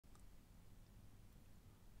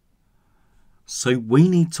So we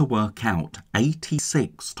need to work out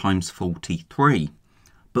 86 times 43.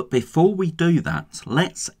 But before we do that,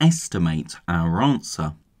 let's estimate our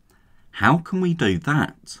answer. How can we do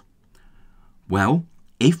that? Well,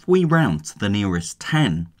 if we round to the nearest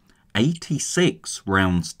 10, 86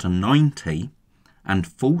 rounds to 90 and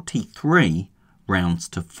 43 rounds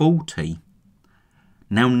to 40.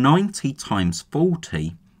 Now 90 times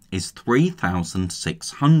 40 is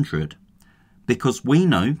 3,600 because we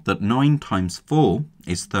know that 9 times 4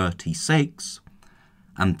 is 36,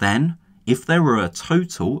 and then if there are a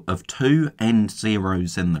total of 2 end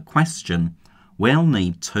zeros in the question, we'll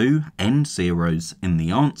need 2 end zeros in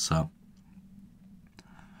the answer.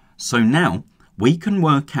 So now we can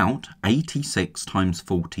work out 86 times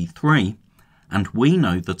 43, and we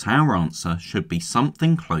know that our answer should be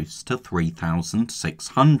something close to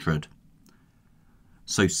 3,600.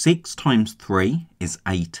 So 6 times 3 is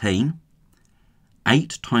 18,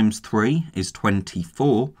 8 times 3 is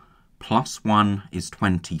 24, plus 1 is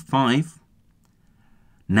 25.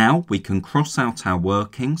 Now we can cross out our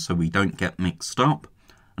working so we don't get mixed up,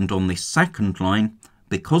 and on this second line,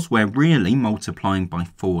 because we're really multiplying by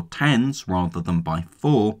 4 tens rather than by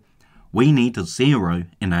 4, we need a 0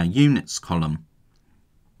 in our units column.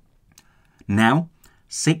 Now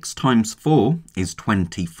 6 times 4 is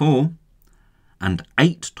 24, and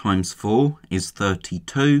 8 times 4 is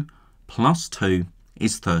 32, plus 2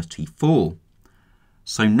 is 34.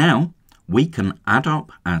 So now we can add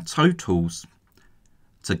up our totals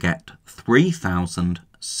to get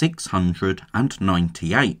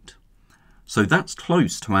 3,698. So that's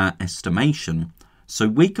close to our estimation, so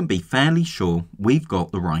we can be fairly sure we've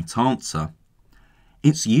got the right answer.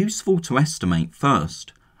 It's useful to estimate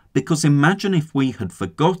first, because imagine if we had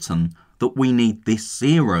forgotten that we need this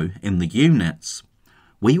 0 in the units.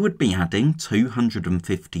 We would be adding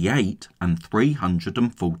 258 and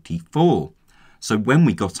 344. So when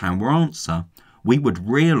we got our answer, we would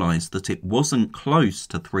realise that it wasn't close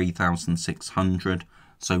to 3,600,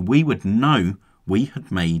 so we would know we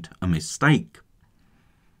had made a mistake.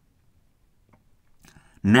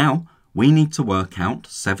 Now we need to work out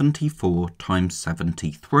 74 times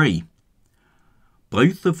 73.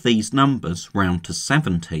 Both of these numbers round to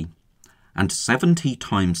 70, and 70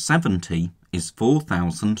 times 70 is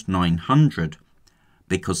 4,900,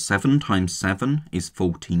 because 7 times 7 is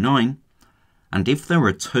 49, and if there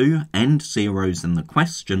are 2 end zeros in the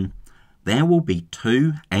question, there will be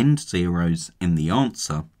 2 end zeros in the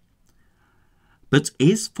answer. But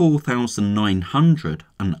is 4,900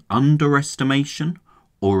 an underestimation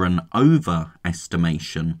or an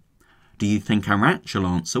overestimation? Do you think our actual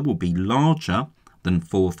answer will be larger than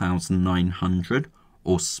 4,900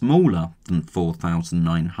 or smaller than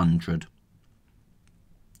 4,900?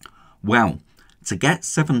 Well, to get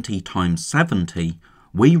 70 times 70,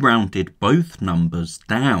 we rounded both numbers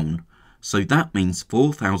down, so that means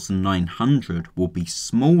 4,900 will be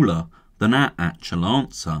smaller than our actual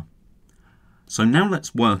answer. So now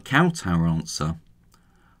let's work out our answer.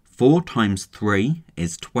 4 times 3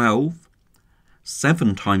 is 12,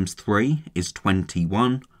 7 times 3 is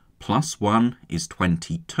 21, plus 1 is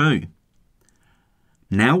 22.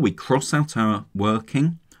 Now we cross out our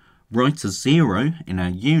working, write a 0 in our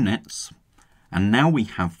units, and now we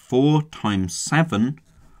have 4 times 7,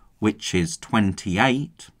 which is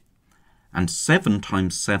 28, and 7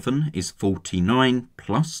 times 7 is 49,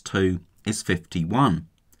 plus 2 is 51.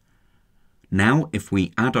 Now if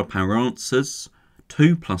we add up our answers,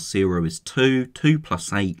 2 plus 0 is 2, 2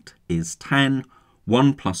 plus 8 is 10,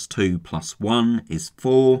 1 plus 2 plus 1 is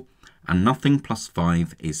 4, and nothing plus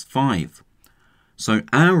 5 is 5. So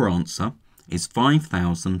our answer is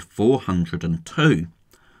 5,402.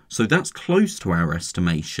 So that's close to our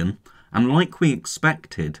estimation, and like we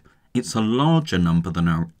expected, it's a larger number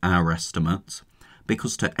than our estimate,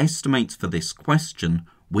 because to estimate for this question,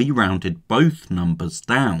 we rounded both numbers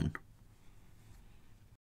down.